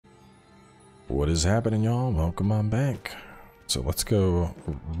What is happening, y'all? Welcome on back. So let's go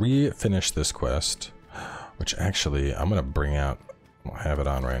finish this quest, which actually I'm gonna bring out. I'll have it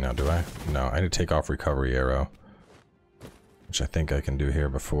on right now, do I? No, I need to take off recovery arrow, which I think I can do here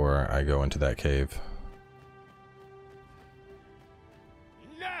before I go into that cave.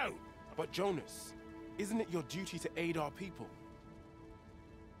 No! But Jonas, isn't it your duty to aid our people?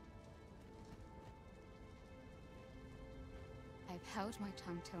 I've held my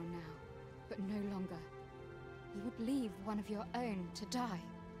tongue till now, but no longer. You would leave one of your own to die.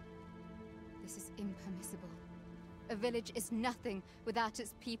 This is impermissible. A village is nothing without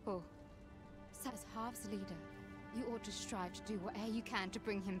its people. So as Half's leader, you ought to strive to do whatever you can to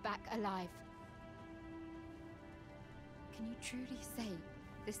bring him back alive. Can you truly say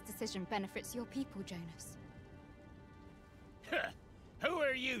this decision benefits your people, Jonas? Who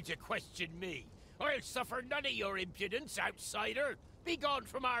are you to question me? I'll suffer none of your impudence, outsider! Be gone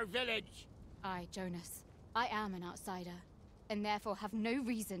from our village! I, Jonas, I am an outsider, and therefore have no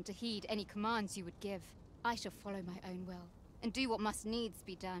reason to heed any commands you would give. I shall follow my own will, and do what must needs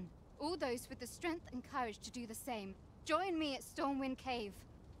be done. All those with the strength and courage to do the same, join me at Stormwind Cave.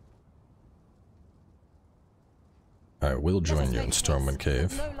 I will join you in Stormwind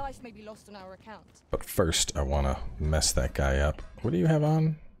Cave. No life may be lost on our account. But first, I want to mess that guy up. What do you have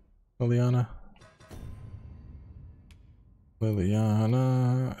on, Liliana?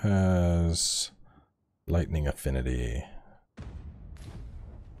 Liliana has lightning affinity.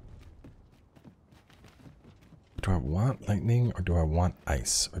 Do I want lightning, or do I want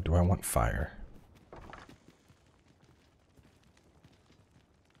ice, or do I want fire?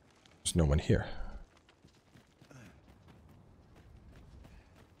 There's no one here.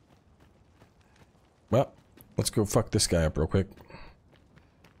 Well, let's go fuck this guy up real quick.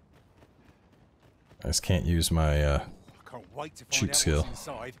 I just can't use my cheat skill.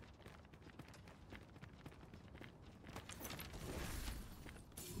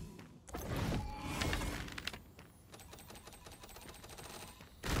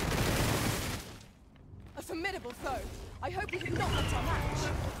 A formidable foe. I hope we have not met our match.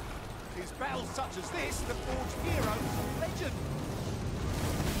 It is battles such as this that forge heroes of legend.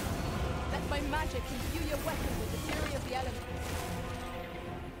 Let my magic imbue your weapon with the fury of the elements.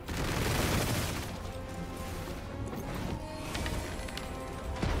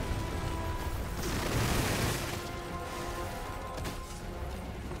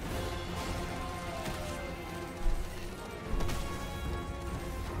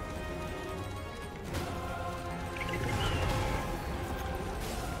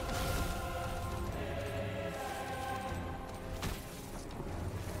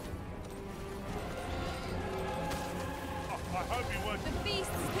 The beast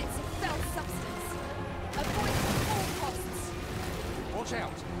spits a fell substance. Avoid it at all costs. Watch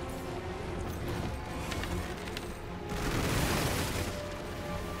out.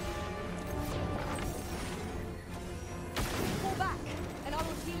 Fall back, and I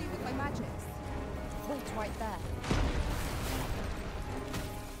will heal you with my magics. Wait right there.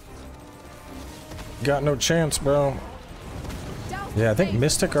 Got no chance, bro. Yeah, I think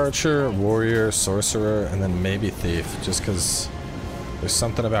Mystic Archer, Warrior, Sorcerer, and then maybe Thief, just because there's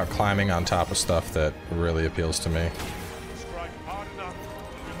something about climbing on top of stuff that really appeals to me. Strike hard enough,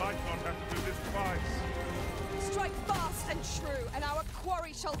 we might not have to do this twice. Strike fast and true, and our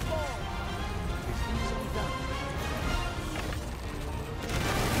quarry shall fall.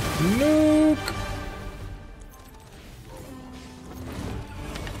 Nuke!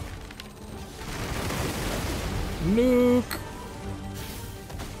 Nuke!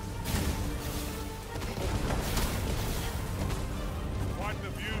 Quite the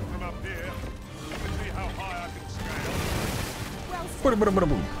view from up here. Let me see how high I can scale. Boom, boom, boom,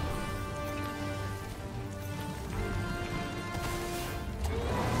 boom.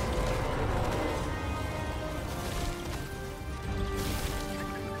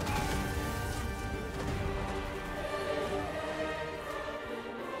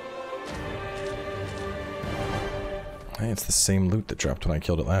 Hey, it's the same loot that dropped when I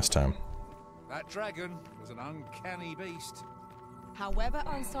killed it last time. That dragon was an uncanny beast. However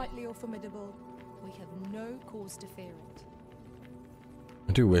unsightly or formidable, we have no cause to fear it.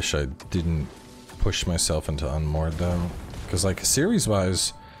 I do wish I didn't push myself into Unmoored though, because like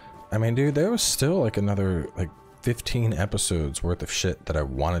series-wise, I mean, dude, there was still like another like 15 episodes worth of shit that I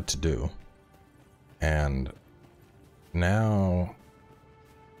wanted to do, and now,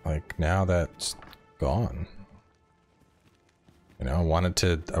 like now that's gone. You know, I wanted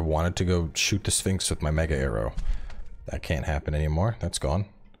to go shoot the Sphinx with my Mega Arrow. That can't happen anymore. That's gone.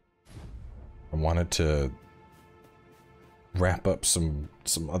 I wanted to wrap up some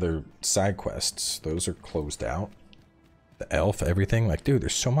other side quests. Those are closed out. The elf, everything. Like, dude,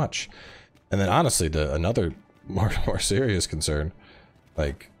 there's so much. And then honestly, another more serious concern,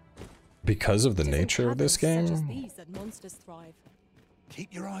 like, because of the nature of this game. Such as these that monsters thrive.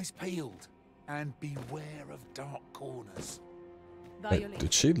 Keep your eyes peeled and beware of dark corners. Wait,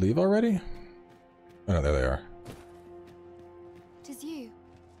 did she leave already? Oh no, there they are. 'Tis you.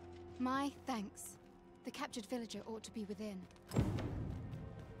 My thanks. The captured villager ought to be within.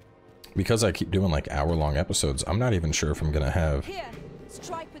 Because I keep doing like hour-long episodes, I'm not even sure if I'm gonna have Here,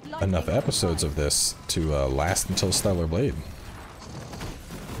 strike with enough episodes of this to last until Stellar Blade.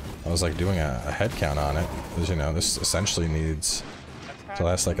 I was like doing a head count on it, because you know, this essentially needs to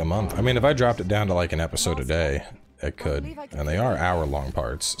last like a month. I mean, if I dropped it down to like an episode a day, it could. And they are hour-long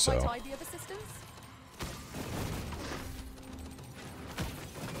parts, so. Might I be of assistance?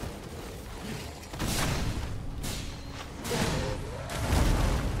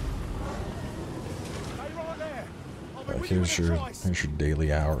 Stay right there. I'll be Like, with you in a trice. here's your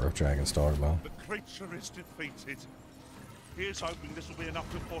daily hour of Dragon's Dogma. The creature is defeated. Here's hoping this will be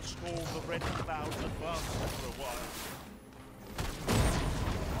enough to forestall the red cloud's advance for a while.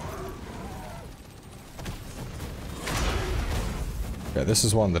 Yeah, this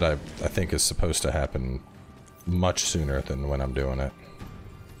is one that I think is supposed to happen much sooner than when I'm doing it.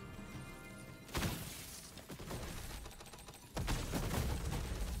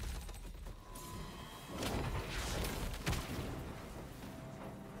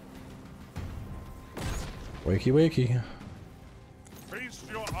 Wakey wakey. Feast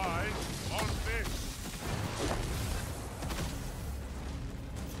your eyes on this.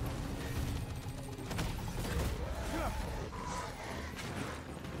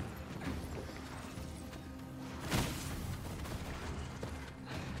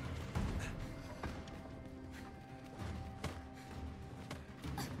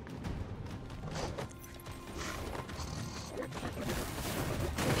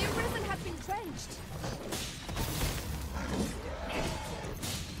 The Arisen had been trenched.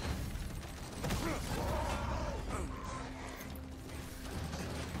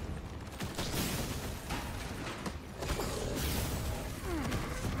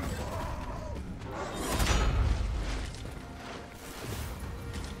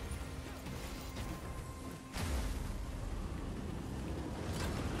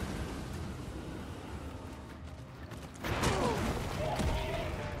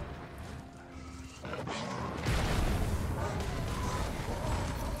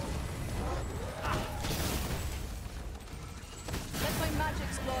 Let my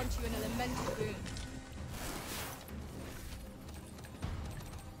magics grant you an elemental boon.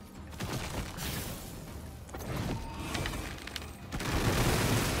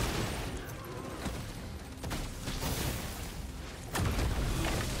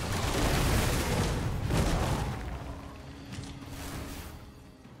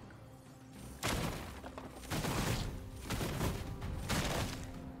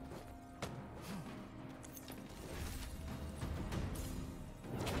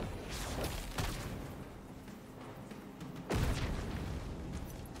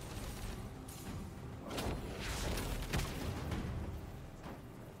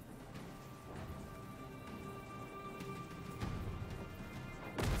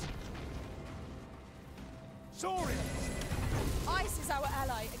 Soaring! Ice is our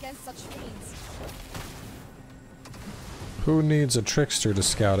ally against such fiends. Who needs a trickster to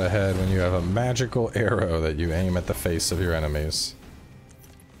scout ahead when you have a magical arrow that you aim at the face of your enemies?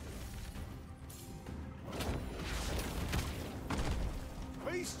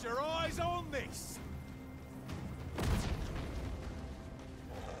 Feast your eyes on this!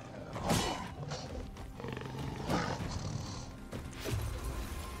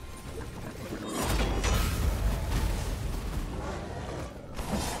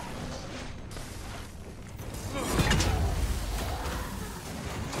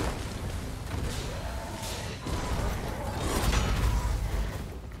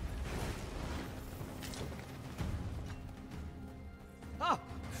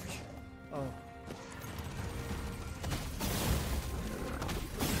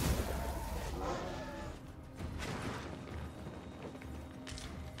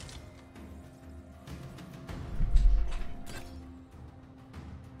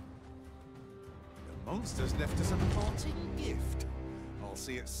 Monsters left us a parting gift. I'll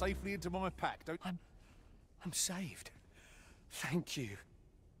see it safely into my pack. Don't. I'm saved. Thank you.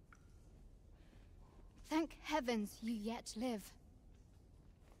 Thank heavens you yet live.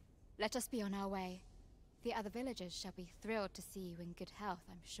 Let us be on our way. The other villagers shall be thrilled to see you in good health,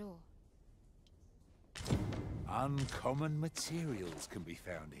 I'm sure. Uncommon materials can be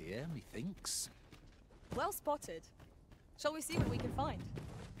found here, methinks. Well spotted. Shall we see what we can find?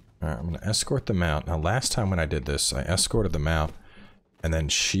 Alright, I'm gonna escort them out. Now last time when I did this, I escorted them out and then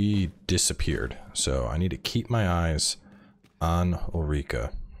she disappeared. So I need to keep my eyes on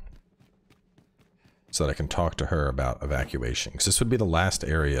Ulrika so that I can talk to her about evacuation. Because this would be the last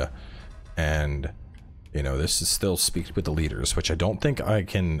area, and you know, this is still speak with the leaders, which I don't think I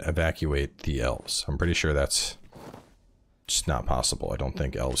can evacuate the elves. I'm pretty sure that's just not possible. I don't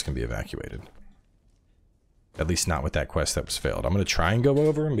think elves can be evacuated. At least not with that quest that was failed. I'm gonna try and go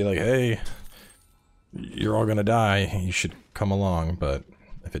over and be like, hey, you're all gonna die, you should come along, but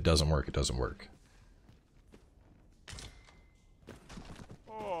if it doesn't work, it doesn't work.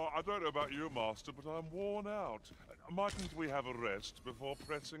 Oh, I don't know about you, Master, but I'm worn out. Mightn't we have a rest before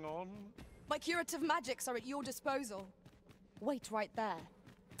pressing on? My curative magics are at your disposal. Wait right there.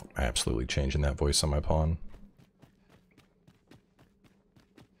 Absolutely changing that voice on my pawn.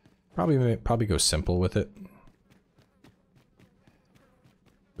 Probably go simple with it.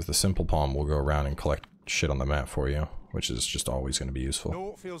 Because the simple pawn will go around and collect shit on the map for you, which is just always going to be useful.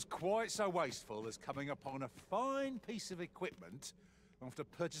 Naught feels quite so wasteful as coming upon a fine piece of equipment after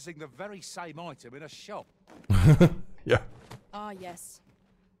purchasing the very same item in a shop. Yeah. Ah, yes.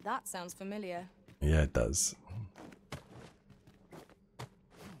 That sounds familiar. Yeah, it does.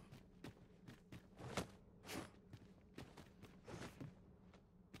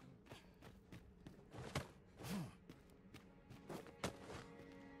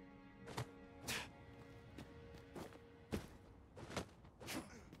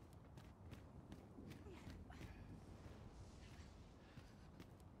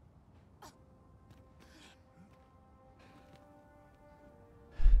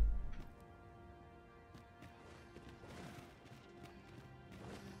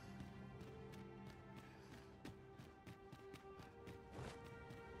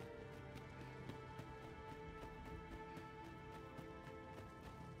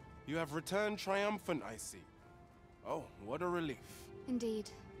 You have returned triumphant, I see. Oh, what a relief. Indeed.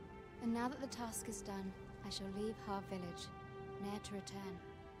 And now that the task is done, I shall leave Har village, ne'er to return.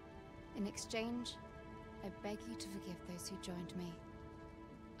 In exchange, I beg you to forgive those who joined me.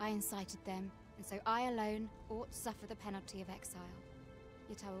 I incited them, and so I alone ought to suffer the penalty of exile.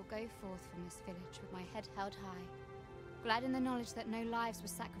 Yet I will go forth from this village with my head held high, glad in the knowledge that no lives were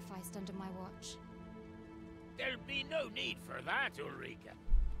sacrificed under my watch. There'll be no need for that, Ulrika.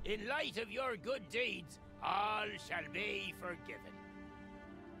 In light of your good deeds, all shall be forgiven.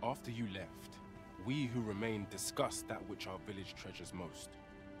 After you left, we who remained discussed that which our village treasures most.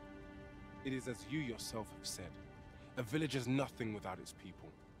 It is as you yourself have said, a village is nothing without its people.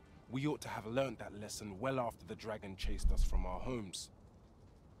 We ought to have learnt that lesson well after the dragon chased us from our homes.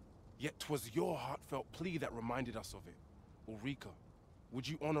 Yet 'twas your heartfelt plea that reminded us of it. Ulrika, would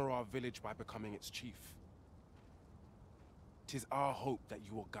you honor our village by becoming its chief? 'Tis our hope that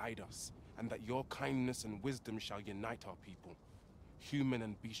you will guide us, and that your kindness and wisdom shall unite our people, human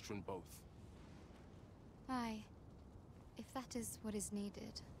and bestian both. Aye, if that is what is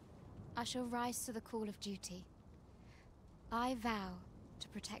needed, I shall rise to the call of duty. I vow to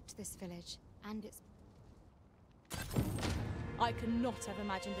protect this village and its... I could not have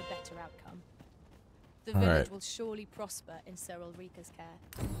imagined a better outcome. The All village right. will surely prosper in Sir Ulrika's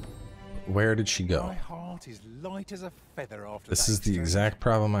care. Where did she go? My heart is light as a feather after This that is the exchange. exact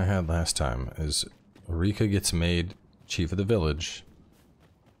problem I had last time, is Ulrika gets made chief of the village.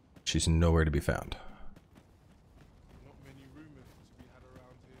 She's nowhere to be found. Not many rumors to be had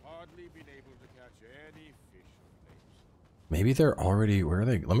around here. Hardly been able to catch any fish of late. Maybe they're already... Where are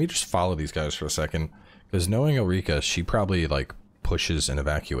they? Let me just follow these guys for a second. Because knowing Ulrika, she probably, like, pushes an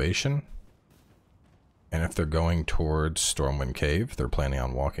evacuation. And if they're going towards Stormwind Cave, they're planning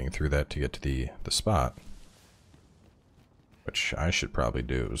on walking through that to get to the spot. Which I should probably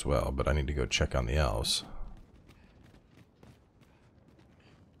do as well, but I need to go check on the elves.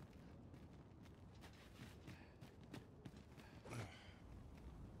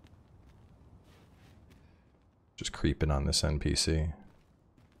 Just creeping on this NPC.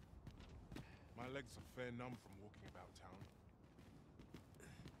 My legs are fair numb from walking about town.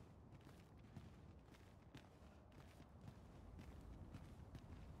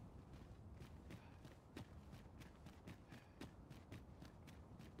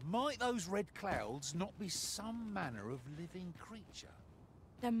 Might those red clouds not be some manner of living creature?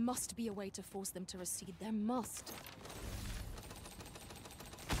 There must be a way to force them to recede. There must.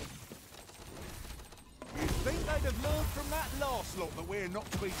 You'd think they'd have learned from that last lot that we're not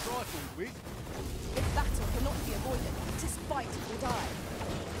to be trifled with. If battle cannot be avoided, 'tis fight or die.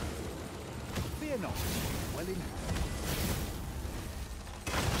 Fear not. Well in hand.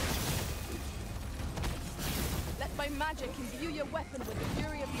 Let my magic imbue your weapon with the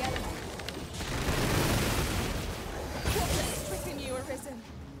fury of the elements. What has stricken you, Arisen?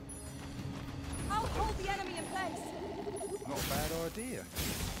 I'll hold the enemy in place. Not a bad idea.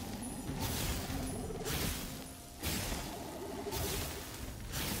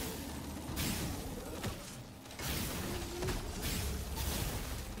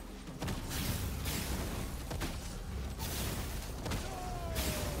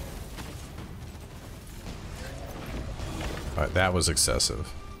 Alright, that was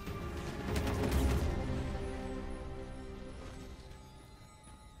excessive.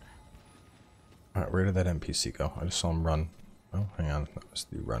 Alright, where did that NPC go? I just saw him run. Oh, hang on. That was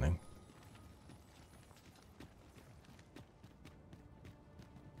the running.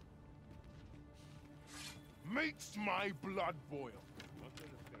 Makes my blood boil.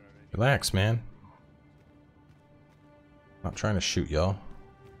 Relax, man. Not trying to shoot y'all.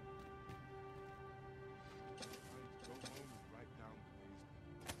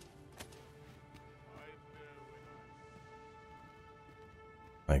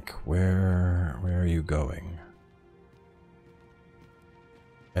 Like, where are you going?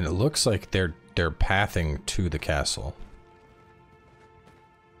 And it looks like they're pathing to the castle.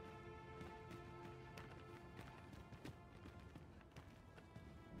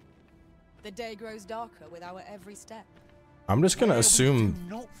 The day grows darker with our every step. I'm just gonna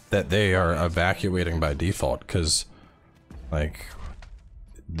assume that they are evacuating by default, because, like,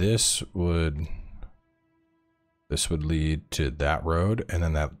 this would lead to that road, and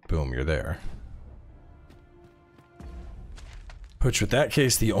then that, boom, you're there. Which, with that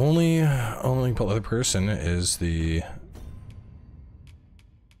case, the only other person is the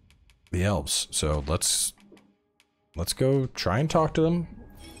elves. So let's go try and talk to them.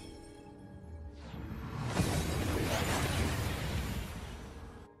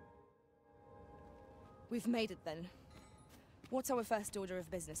 We've made it then. What's our first order of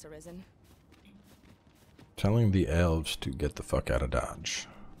business, Arisen? Telling the elves to get the fuck out of Dodge.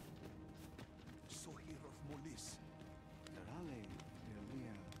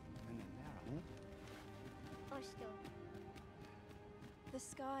 The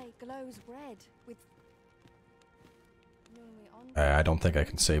sky glows red with... I don't think I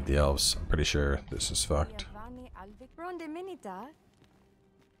can save the elves. I'm pretty sure this is fucked.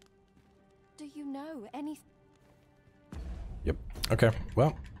 Do you know anything? Yep. Okay.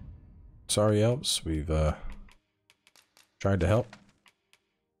 Well, sorry, elves. We've tried to help.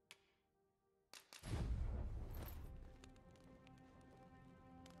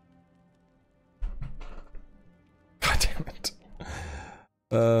 God damn it.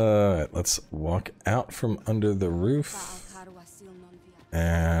 Let's walk out from under the roof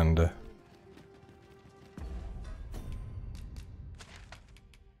and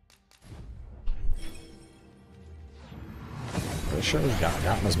pretty sure we've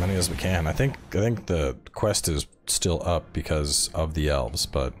gotten as many as we can. I think the quest is still up because of the elves,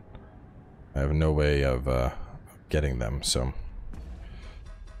 but I have no way of getting them. So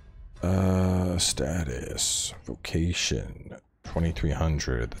status, vocation,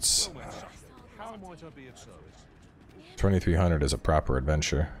 2300. That's 2300 is a proper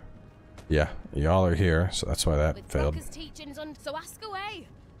adventure. Yeah, y'all are here, so that's why that failed. So ask away.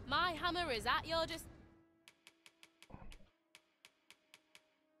 My hammer is at your just.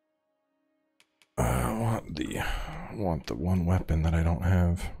 I want the one weapon that I don't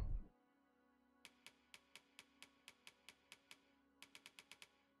have.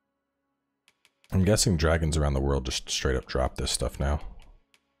 I'm guessing dragons around the world just straight up drop this stuff now.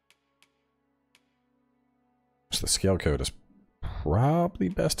 So the scale code is probably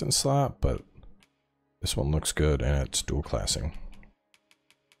best in slot, but this one looks good and it's dual classing.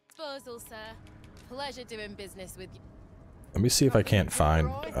 Disposal, sir. Pleasure doing business with you. Let me see if I can't find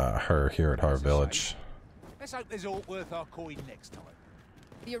her here at our village. Let's hope there's all worth our coin next time.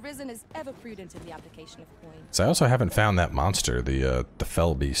 The Arisen is ever prudent in the application of coin. So I also haven't found that monster, the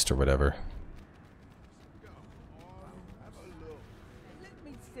fell beast or whatever. Let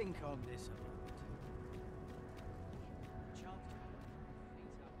me think on this a moment.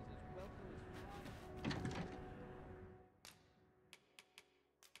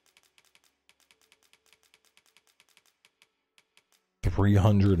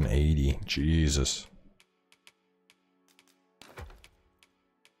 380. Jesus.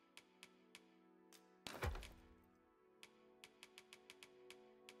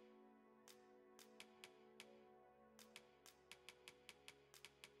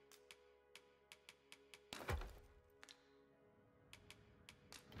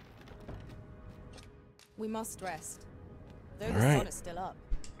 We must rest. Though the Alright. sun is still up.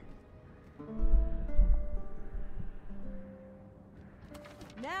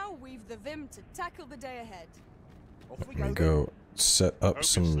 Now we've the vim to tackle the day ahead. Off we Let me go. go set up Hope you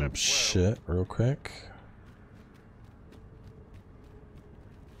some slept well. shit real quick.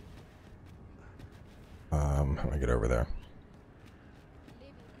 How do I get over there?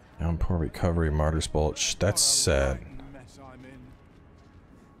 Downpour recovery, Martyr's Bulge. That's sad. Mess I'm in.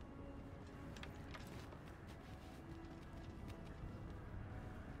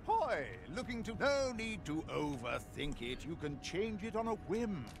 Hi, looking to... No need to overthink it. You can change it on a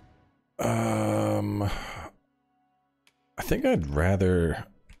whim. I think I'd rather...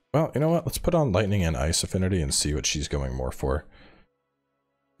 Well, you know what? Let's put on Lightning and Ice Affinity and see what she's going more for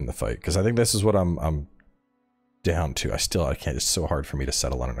in the fight. Because I think this is what I'm down to. I can't. It's so hard for me to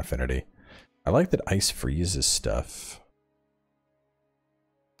settle on an Affinity. I like that Ice freezes stuff.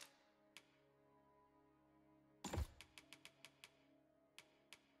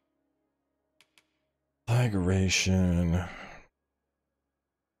 Flagration.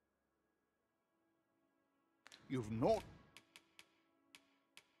 You've not...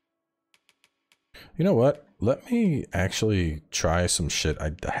 You know what? Let me actually try some shit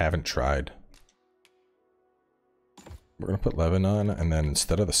I haven't tried. We're gonna put Levin on, and then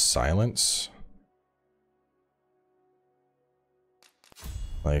instead of the silence,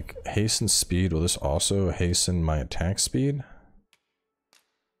 like hasten speed, will this also hasten my attack speed?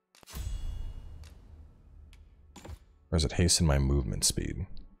 Or does it hasten my movement speed?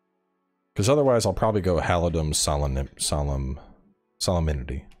 Because otherwise I'll probably go Halidom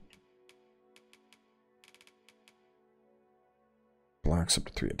Solemnity. Blocks up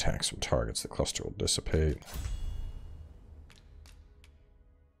to 3 attacks from targets. The cluster will dissipate.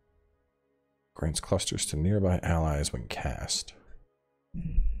 Grants clusters to nearby allies when cast.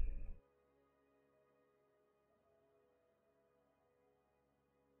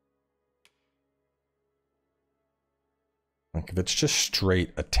 Like, if it's just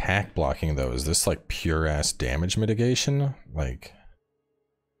straight attack blocking, though, is this like pure ass damage mitigation? Like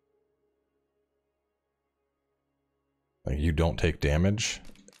you don't take damage,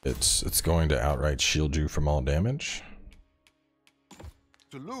 it's going to outright shield you from all damage?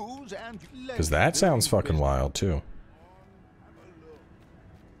 To lose and... Because that sounds fucking wild too.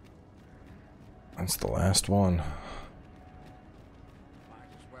 That's the last one.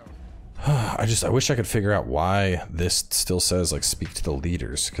 I wish I could figure out why this still says like speak to the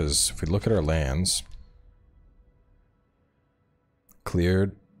leaders, because if we look at our lands,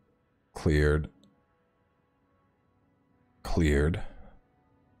 cleared, cleared, cleared.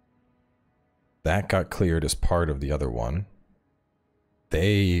 That got cleared as part of the other one.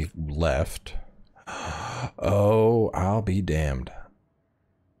 They left. Oh, I'll be damned.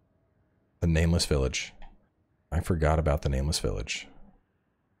 The Nameless Village. I forgot about the Nameless Village.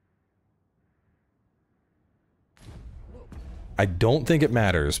 I don't think it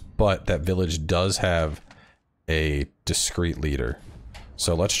matters, but that village does have a discrete leader.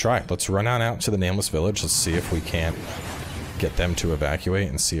 So let's try it. Let's run on out to the Nameless Village. Let's see if we can't get them to evacuate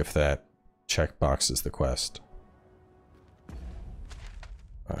and see if that checkbox is the quest.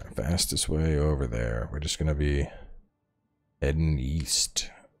 Alright, fastest way over there. We're just gonna be heading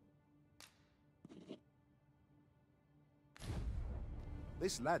east.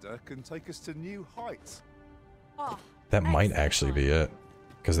 This ladder can take us to new heights. Ah, That might actually be it.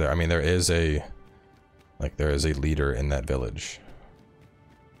 Because there, I mean, there is a leader in that village.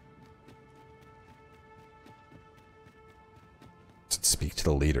 Let's speak to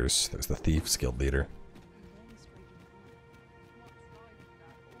the leaders. There's the Thieves Guild leader.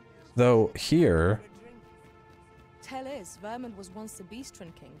 Though here, Tell is, Vermund was once the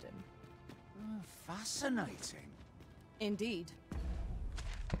Beastren Kingdom. Fascinating. Indeed.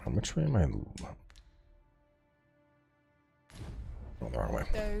 which way am I? Oh, the wrong way.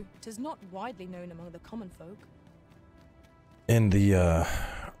 Though 'tis not widely known among the common folk. In the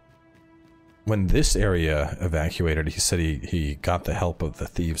when this area evacuated, he said he got the help of the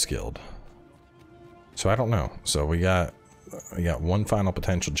Thieves Guild. So I don't know. So we got one final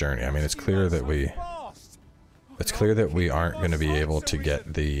potential journey. I mean, it's clear that we aren't going to be able to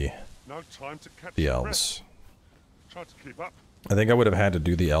get the No time to catch the your elves. breath. Try to keep up. I think I would have had to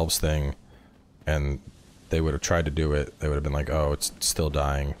do the elves thing, and they would have tried to do it. They would have been like, "Oh, it's still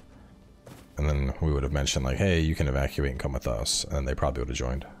dying," and then we would have mentioned like, "Hey, you can evacuate and come with us," and they probably would have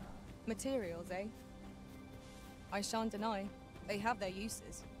joined. Materials, eh? I shan't deny. They have their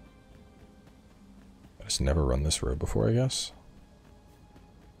uses. I just never run this road before, I guess.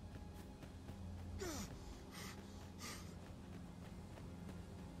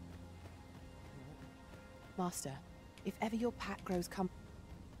 Master, if ever your pack grows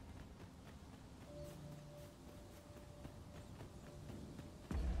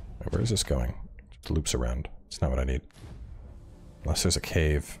Where is this going? Just loops around. It's not what I need. Unless there's a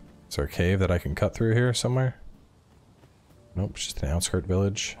cave. Is there a cave that I can cut through here somewhere? Nope, it's just an outskirt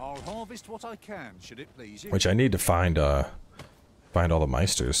village. I'll harvest what I can, should it please you. Which I need to find all the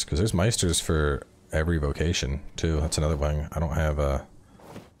Meisters, because there's Meisters for every vocation, too. That's another thing. I don't have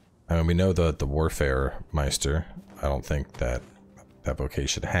I mean, we know the Warfare Meister. I don't think that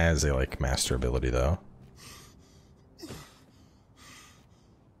vocation has a, like, master ability, though.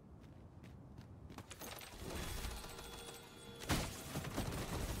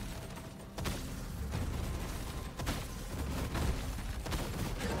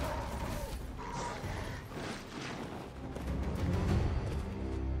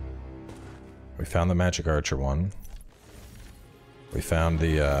 We found the Magic Archer one. We found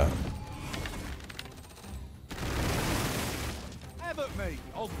the, Have at me!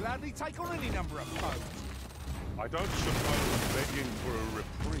 I'll gladly take on any number of foes. I don't suppose begging for a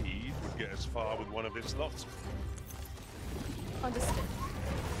reprieve would get us far with one of this lot. Understood.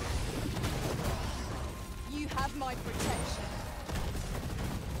 You have my protection.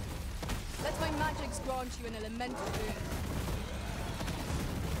 Let my magics grant you an elemental boon.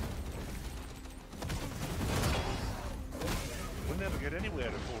 We'll never get anywhere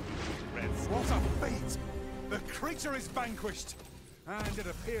if all we do is rest. What a feat! The creature is vanquished! And it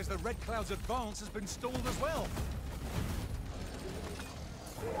appears the Red Cloud's advance has been stalled as well.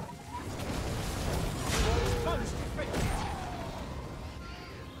 Most effective.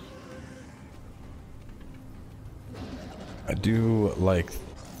 I do like...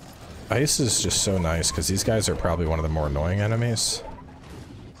 Ice is just so nice, because these guys are probably one of the more annoying enemies.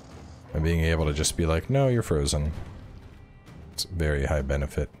 And being able to just be like, no, you're frozen. It's very high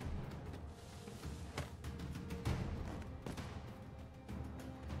benefit.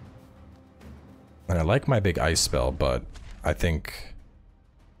 And I like my big ice spell, but I think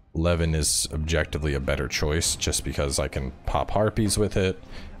Levin is objectively a better choice just because I can pop harpies with it,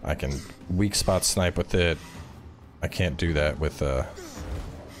 I can weak spot snipe with it. I can't do that with a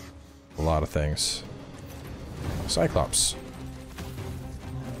lot of things. Cyclops.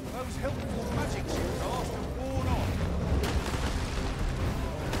 Those helpful magic shields are still worn off.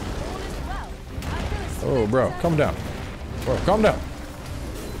 Oh, bro, calm down. Bro, calm down.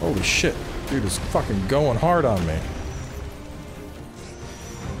 Holy shit. Dude is fucking going hard on me.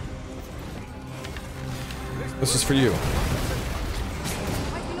 This is for you.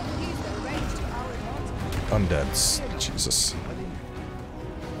 Undeads. Jesus.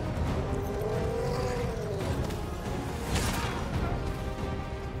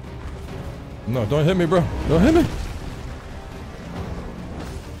 No, don't hit me, bro. Don't hit me.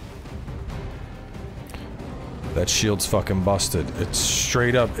 That shield's fucking busted. It's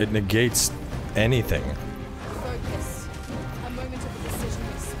straight up, it negates anything. Focus. A moment of decision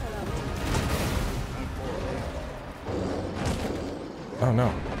will spell out. Oh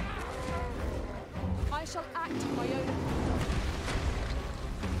no. I shall act on my own.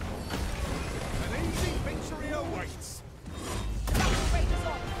 An easy victory awaits. Raiders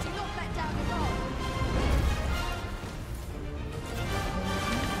on. Do not let down the guard.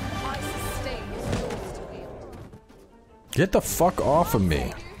 I sustain is yours to wield. Get the fuck off of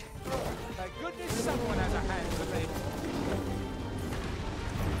me. Thank goodness someone has a hand to lend.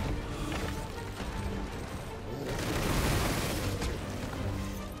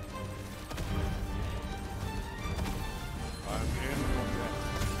 I'm in combat.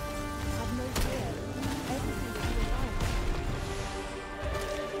 Have no fear. Everything will be alright.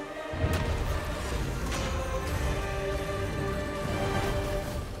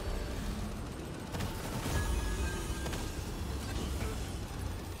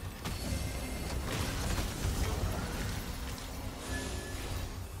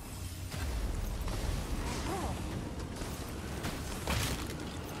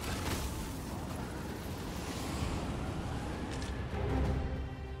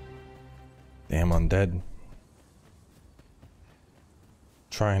 Damn undead.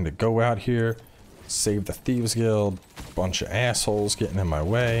 Trying to go out here, save the Thieves Guild. Bunch of assholes getting in my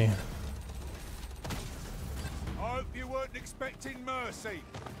way. I hope you weren't expecting mercy.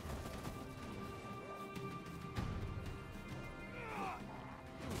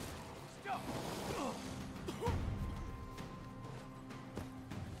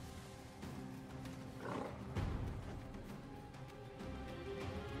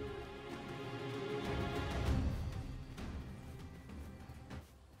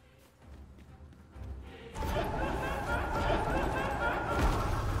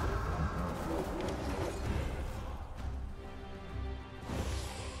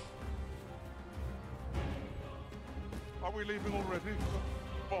 Are we leaving already?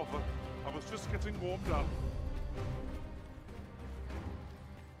 Bother. I was just getting warmed up.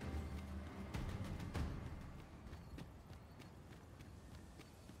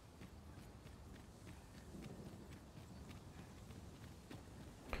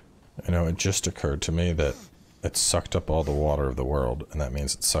 You know, it just occurred to me that it sucked up all the water of the world, and that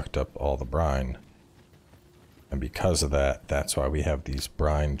means it sucked up all the brine. And because of that, that's why we have these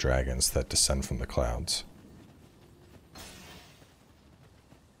brine dragons that descend from the clouds.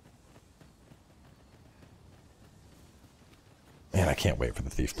 Man, I can't wait for the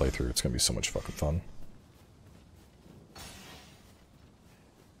Thief playthrough. It's gonna be so much fucking fun.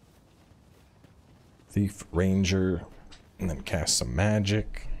 Thief, Ranger, and then cast some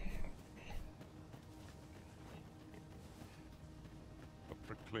magic.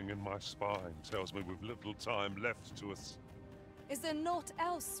 In my spine tells me we've little time left to us. Is there naught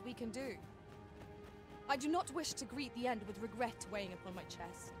else we can do? I do not wish to greet the end with regret weighing upon my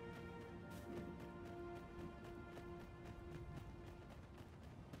chest.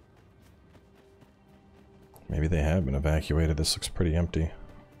 Maybe they have been evacuated. This looks pretty empty.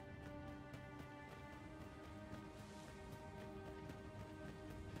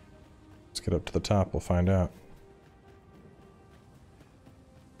 Let's get up to the top, we'll find out.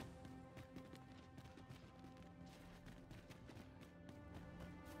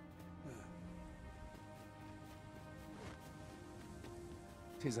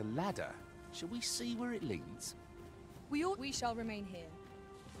 Tis a ladder. Shall we see where it leads? We shall remain here.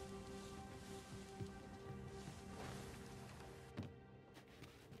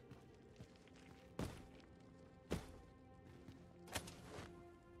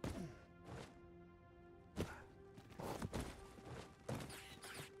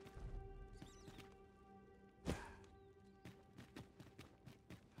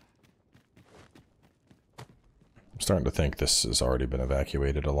 I'm starting to think this has already been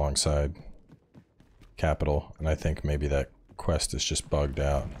evacuated alongside Capital, and I think maybe that quest is just bugged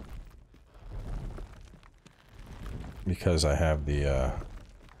out. Because I have the,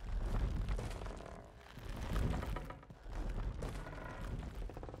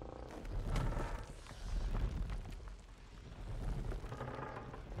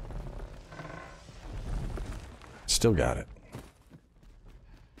 still got it.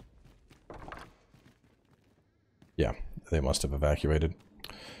 Yeah, they must have evacuated.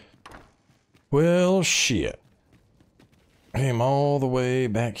 Well, shit. Came all the way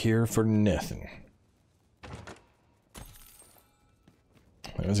back here for nothing.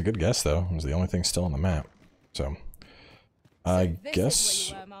 It was a good guess, though. It was the only thing still on the map. So, I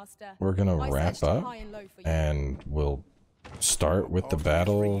guess we're gonna wrap up, and we'll start with the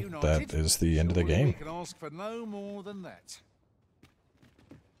battle that is the end of the game. We can ask for no more than that.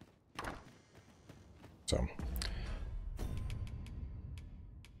 So,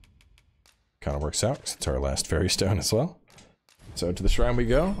 kind of works out, 'cause it's our last fairy stone as well. So to the shrine we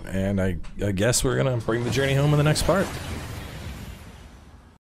go, and I guess we're gonna bring the journey home in the next part.